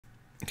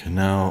Okay,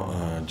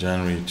 now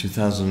January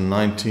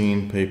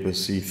 2019, paper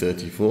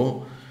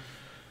C34.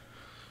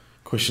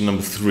 Question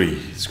number 3.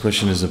 This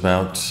question is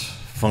about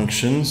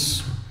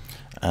functions,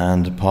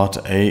 and part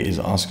A is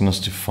asking us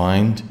to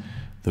find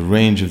the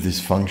range of this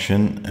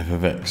function f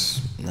of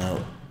x.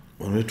 Now,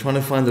 when we're trying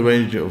to find the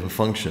range of a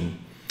function,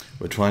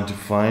 we're trying to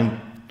find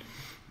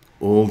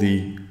all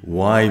the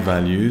y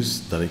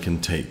values that it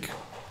can take.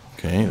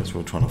 Okay, that's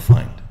what we're trying to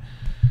find.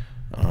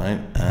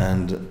 Alright,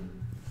 and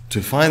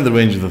to find the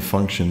range of the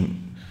function,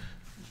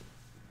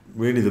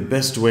 really the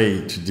best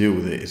way to deal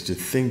with it is to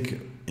think,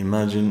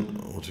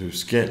 imagine, or to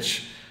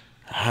sketch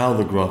how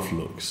the graph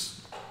looks.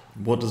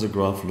 What does a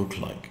graph look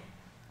like?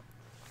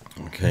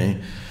 Okay,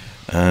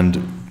 and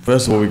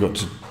first of all we've got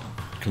to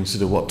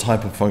consider what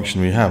type of function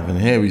we have, and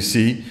here we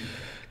see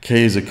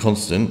k is a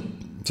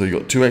constant, so you've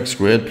got 2x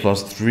squared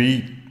plus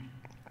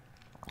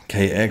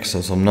 3kx,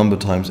 so some number,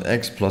 times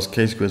x, plus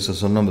k squared, so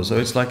some number. So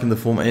it's like in the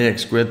form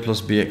ax squared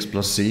plus bx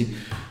plus c.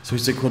 So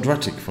it's a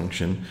quadratic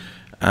function,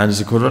 and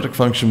it's a quadratic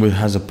function which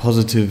has a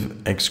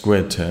positive x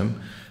squared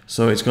term,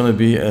 so it's going to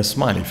be a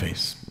smiley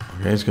face.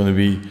 Okay, it's going to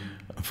be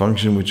a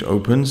function which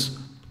opens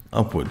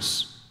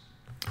upwards.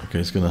 Okay,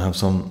 it's going to have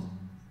something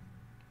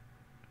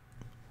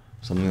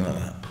like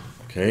that.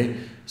 Okay,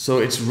 so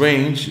its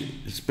range,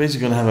 it's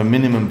basically going to have a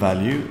minimum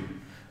value.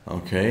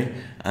 Okay,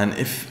 and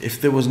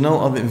if there was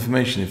no other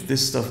information, if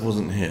this stuff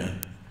wasn't here,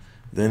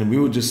 then we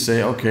would just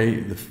say, okay,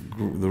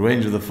 the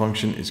range of the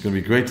function is going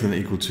to be greater than or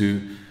equal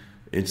to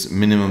its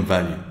minimum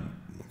value,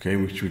 okay,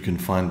 which we can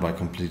find by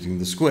completing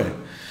the square.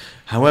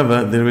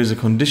 However, there is a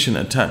condition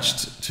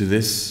attached to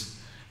this.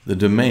 The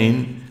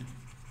domain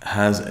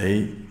has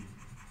a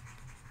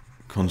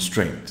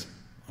constraint.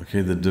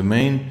 Okay, the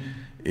domain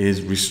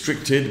is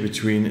restricted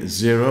between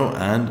 0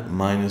 and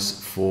minus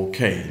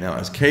 4k. Now,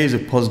 as k is a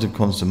positive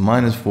constant,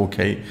 minus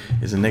 4k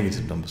is a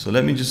negative number. So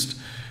let me just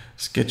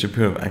sketch a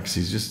pair of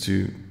axes just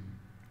to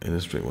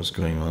illustrate what's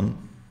going on.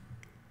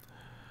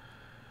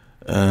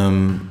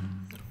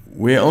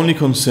 We're only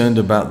concerned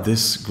about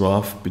this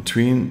graph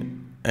between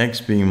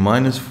x being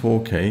minus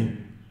 4k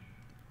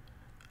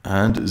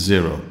and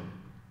 0.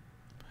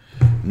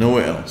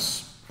 Nowhere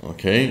else.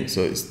 Okay,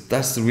 so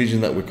that's the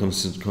region that we're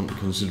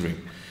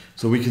considering.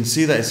 So we can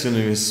see that it's going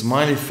to be a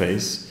smiley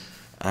face,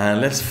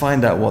 and let's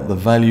find out what the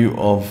value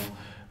of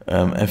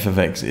f of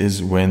x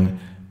is when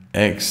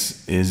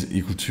x is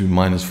equal to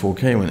minus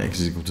 4k, when x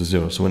is equal to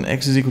 0. So when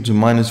x is equal to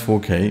minus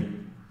 4k,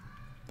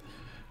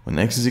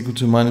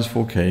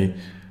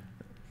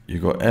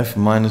 you've got f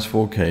minus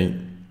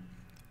 4k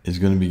is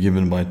going to be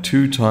given by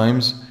 2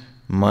 times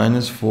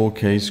minus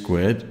 4k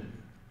squared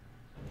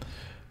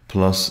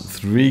plus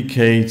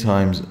 3k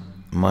times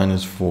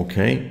minus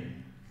 4k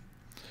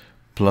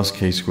plus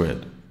k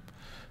squared.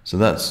 So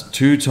that's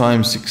 2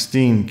 times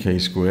 16k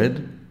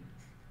squared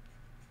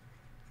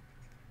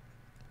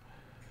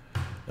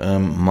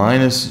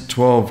minus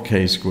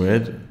 12k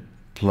squared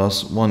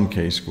plus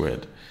 1k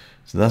squared.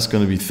 So that's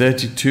going to be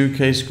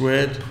 32k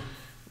squared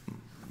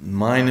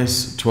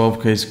minus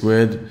 12k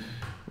squared,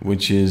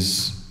 which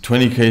is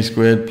 20k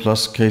squared,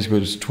 plus k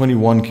squared is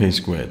 21k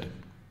squared.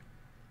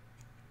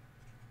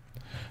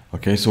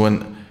 Okay, so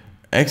when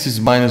x is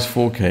minus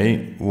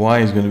 4k, y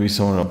is going to be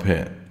somewhere up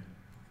here.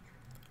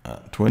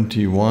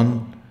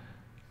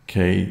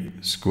 21k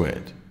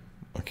squared.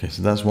 Okay,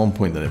 so that's one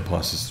point that it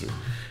passes through.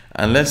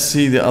 And let's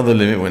see the other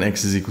limit when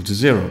x is equal to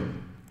 0.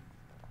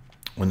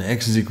 When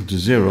x is equal to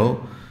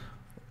 0,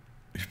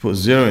 if you put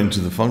 0 into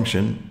the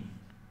function,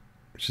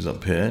 which is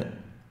up here,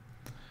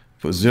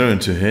 put 0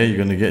 into here, you're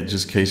going to get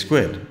just k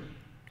squared.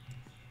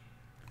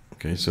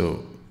 Okay,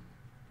 so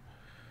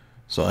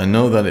I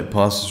know that it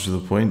passes through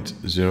the point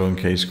 0 and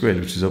k squared,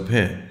 which is up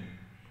here.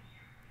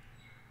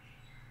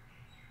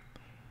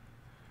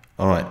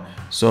 Alright,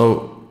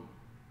 so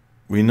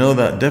we know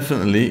that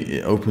definitely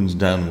it opens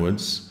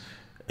downwards.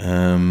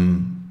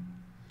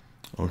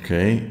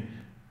 Okay,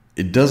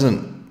 it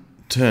doesn't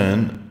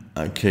turn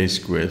at k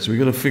squared, so we've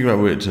got to figure out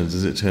where it turns.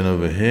 Does it turn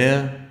over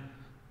here,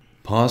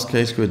 past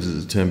k squared?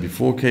 Does it turn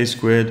before k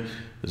squared?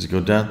 Does it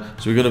go down?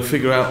 So we've got to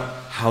figure out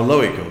how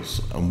low it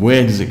goes and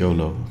where does it go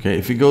low. Okay,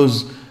 if it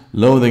goes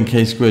lower than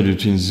k squared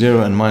between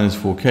 0 and minus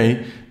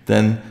 4k,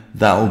 then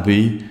that will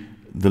be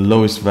the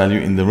lowest value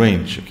in the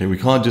range. Okay, we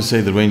can't just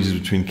say the range is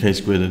between k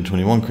squared and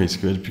 21k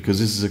squared because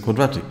this is a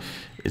quadratic.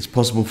 It's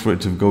possible for it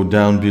to go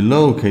down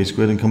below k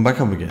squared and come back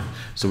up again.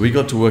 So we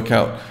got to work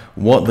out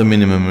what the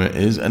minimum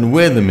is and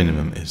where the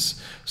minimum is.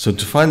 So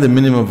to find the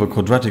minimum of a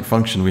quadratic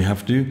function, we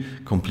have to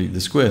complete the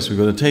square. So we've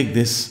got to take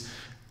this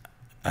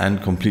and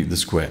complete the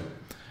square.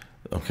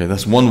 Okay,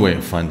 that's one way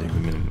of finding the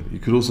minimum. You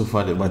could also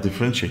find it by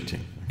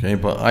differentiating. Okay,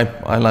 but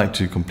I like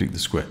to complete the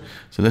square.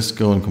 So let's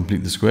go and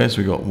complete the square. So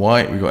we got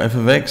y, we got f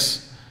of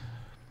x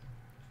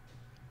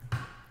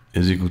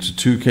is equal to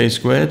 2k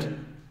squared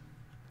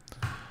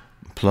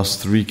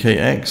plus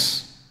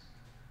 3kx.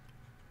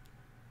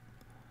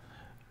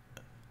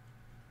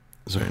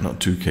 Sorry, not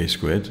 2k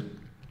squared.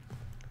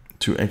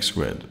 2x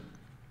squared.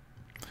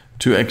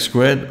 2x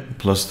squared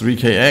plus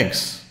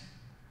 3kx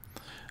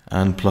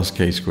and plus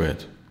k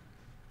squared.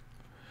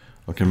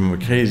 Okay,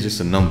 remember k is just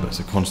a number, it's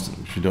a constant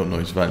which we don't know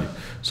its value.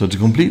 So to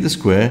complete the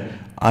square,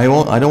 I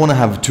don't want to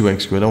have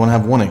 2x squared, I want to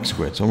have 1x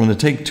squared. So I'm going to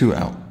take 2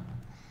 out.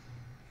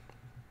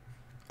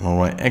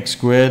 Alright, x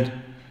squared.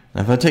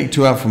 Now if I take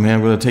 2 out from here,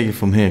 I'm going to take it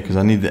from here because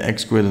I need the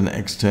x squared and the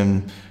x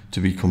term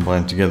to be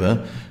combined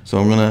together. So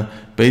I'm going to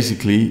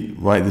basically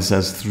write this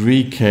as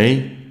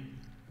 3k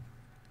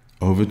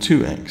over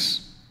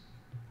 2x.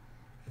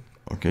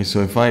 Okay,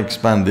 so if I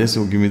expand this, it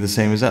will give me the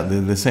same as that.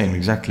 They're the same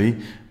exactly,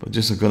 but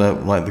just I've got to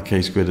write the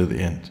k squared at the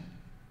end.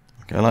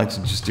 Okay, I like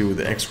to just deal with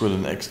the x squared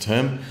and the x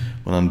term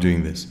when I'm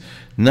doing this.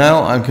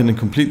 Now I'm going to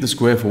complete the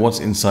square for what's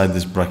inside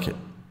this bracket.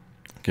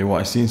 Okay,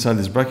 what I see inside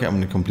this bracket, I'm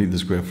going to complete the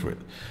square for it.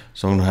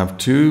 So I'm going to have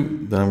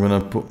 2, then I'm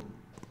going to put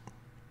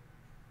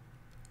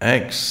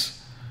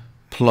x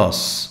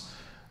plus,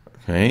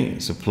 okay,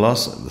 it's a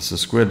plus, this is a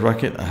squared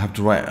bracket. I have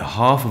to write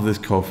half of this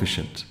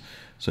coefficient.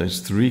 So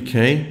it's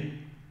 3k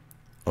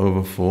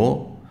over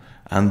 4,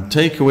 and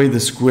take away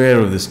the square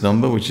of this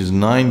number, which is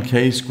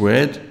 9k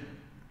squared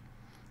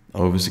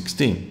over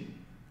 16.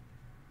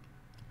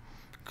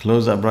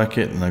 Close that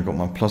bracket, and I've got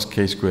my plus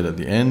k squared at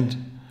the end.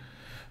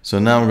 So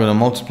now I'm going to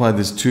multiply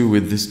this 2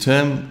 with this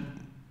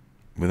term,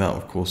 without,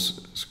 of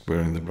course,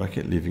 squaring the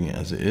bracket, leaving it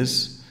as it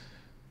is,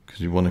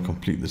 because you want to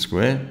complete the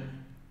square.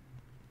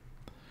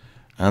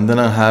 And then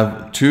I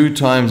have 2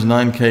 times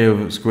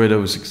 9k squared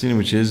over 16,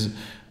 which is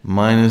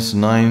minus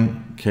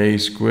 9k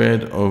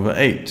squared over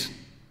 8.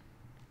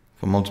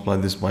 If I multiply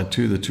this by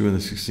 2, the 2 and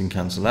the 16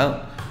 cancel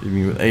out,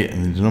 leaving me with 8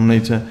 in the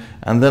denominator.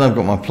 And then I've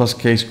got my plus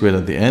k squared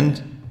at the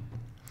end.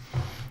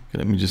 Okay,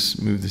 let me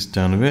just move this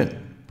down a bit.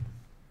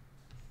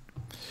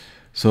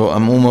 So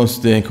I'm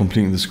almost there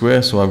completing the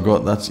square. So I've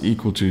got that's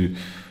equal to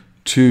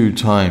 2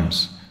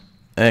 times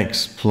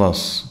x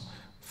plus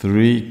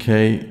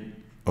 3k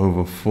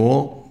over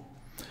 4.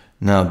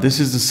 Now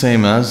this is the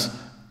same as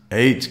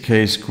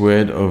 8k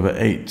squared over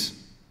 8,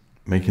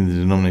 making the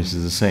denominators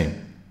the same.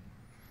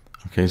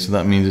 Okay, so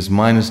that means it's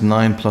minus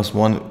 9 plus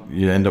 1,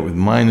 you end up with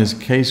minus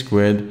k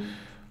squared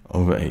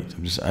over 8.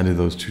 I've just added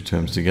those two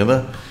terms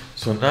together.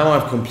 So now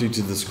I've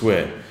completed the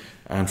square,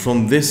 and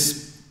from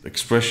this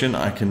expression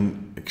I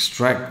can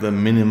extract the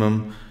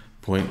minimum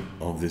point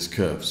of this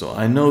curve. So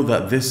I know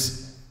that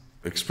this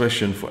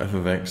expression for f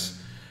of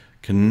x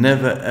can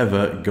never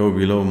ever go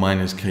below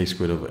minus k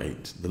squared over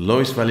 8. The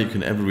lowest value you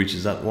can ever reach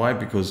is that. Why?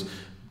 Because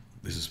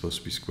this is supposed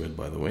to be squared,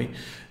 by the way.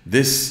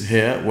 This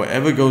here,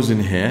 whatever goes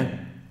in here,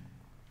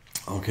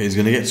 okay, is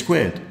going to get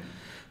squared.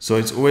 So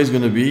it's always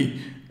going to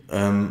be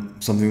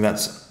something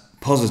that's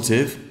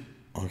positive,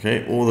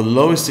 okay, or the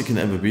lowest it can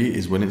ever be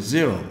is when it's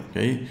 0,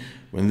 okay.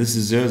 When this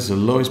is 0, it's the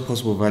lowest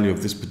possible value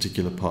of this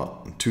particular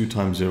part. 2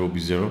 times 0 will be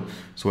 0.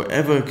 So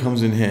whatever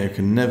comes in here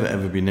can never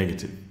ever be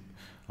negative,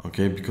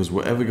 okay, because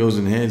whatever goes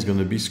in here is going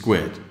to be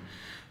squared.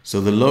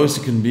 So the lowest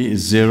it can be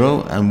is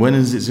 0, and when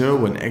is it 0?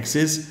 When x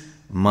is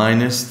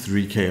minus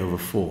 3k over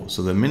 4.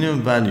 So the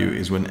minimum value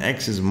is when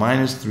x is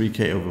minus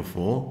 3k over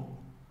 4,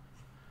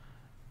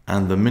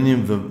 and the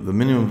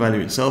minimum value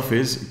itself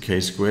is k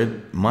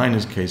squared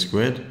minus k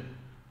squared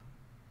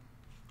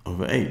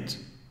over 8.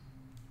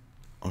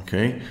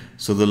 Okay,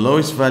 so the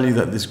lowest value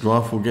that this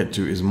graph will get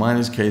to is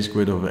minus k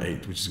squared over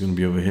 8, which is going to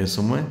be over here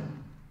somewhere.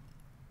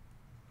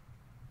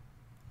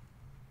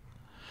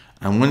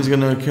 And when it's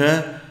going to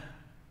occur?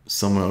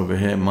 Somewhere over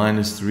here,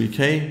 minus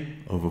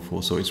 3k over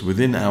 4. So it's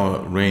within our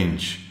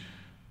range.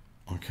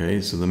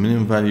 Okay, so the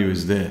minimum value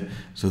is there.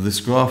 So this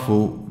graph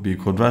will be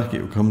quadratic.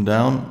 It will come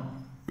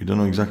down. We don't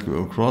know exactly what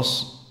it will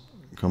cross.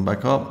 Come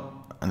back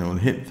up, and it will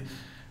hit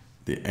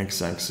the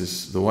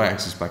x-axis, the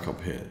y-axis back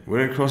up here.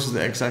 Where it crosses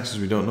the x-axis,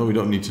 we don't know. We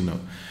don't need to know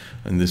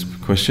in this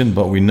question,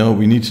 but we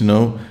need to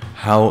know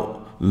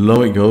how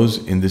low it goes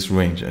in this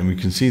range. And we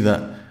can see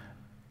that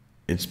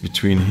it's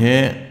between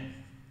here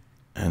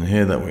and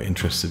here that we're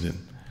interested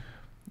in.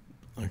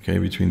 Okay,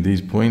 between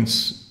these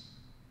points,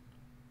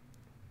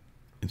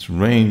 its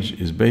range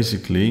is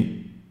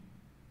basically,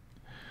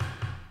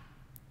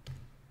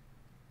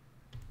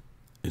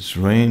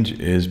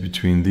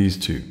 between these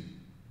two.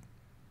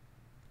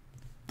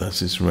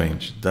 That's its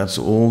range. That's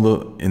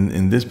all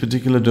in this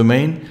particular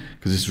domain,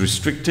 because it's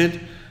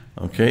restricted.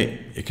 Okay,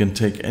 it can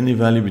take any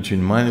value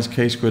between minus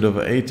k squared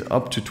over 8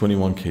 up to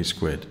 21k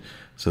squared.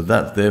 So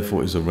that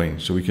therefore is a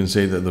range. So we can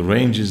say that the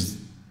range is,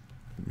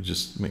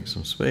 just make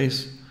some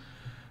space.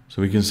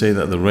 So we can say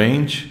that the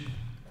range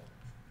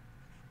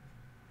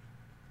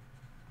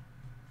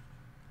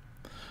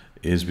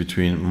is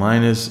between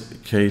minus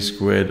k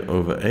squared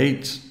over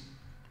 8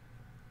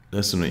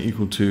 less than or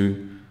equal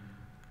to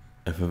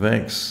f of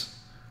x,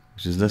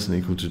 which is less than or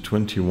equal to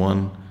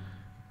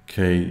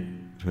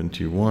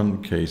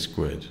 21k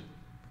squared.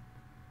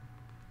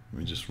 Let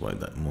me just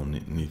write that more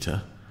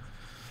neater.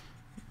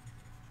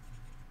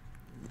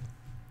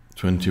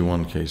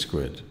 21k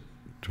squared.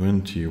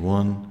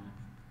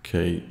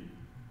 21k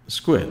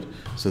squared.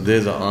 So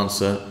there's our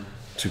answer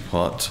to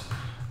part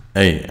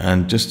A.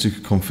 And just to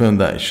confirm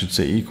that, it should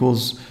say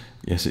equals.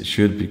 Yes, it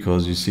should,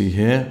 because you see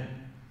here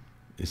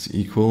it's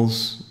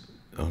equals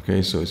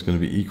Okay, so it's going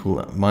to be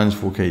equal, minus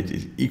 4k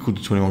is equal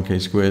to 21k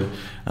squared,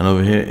 and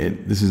over here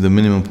this is the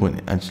minimum point.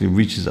 It actually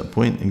reaches that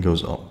point and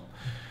goes up.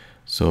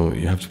 So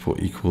you have to put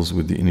equals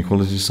with the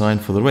inequality sign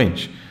for the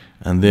range.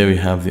 And there we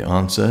have the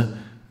answer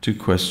to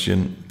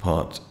question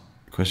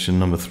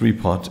number 3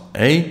 part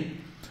A,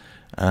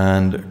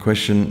 and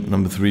question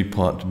number 3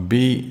 part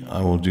B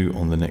I will do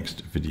on the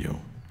next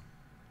video.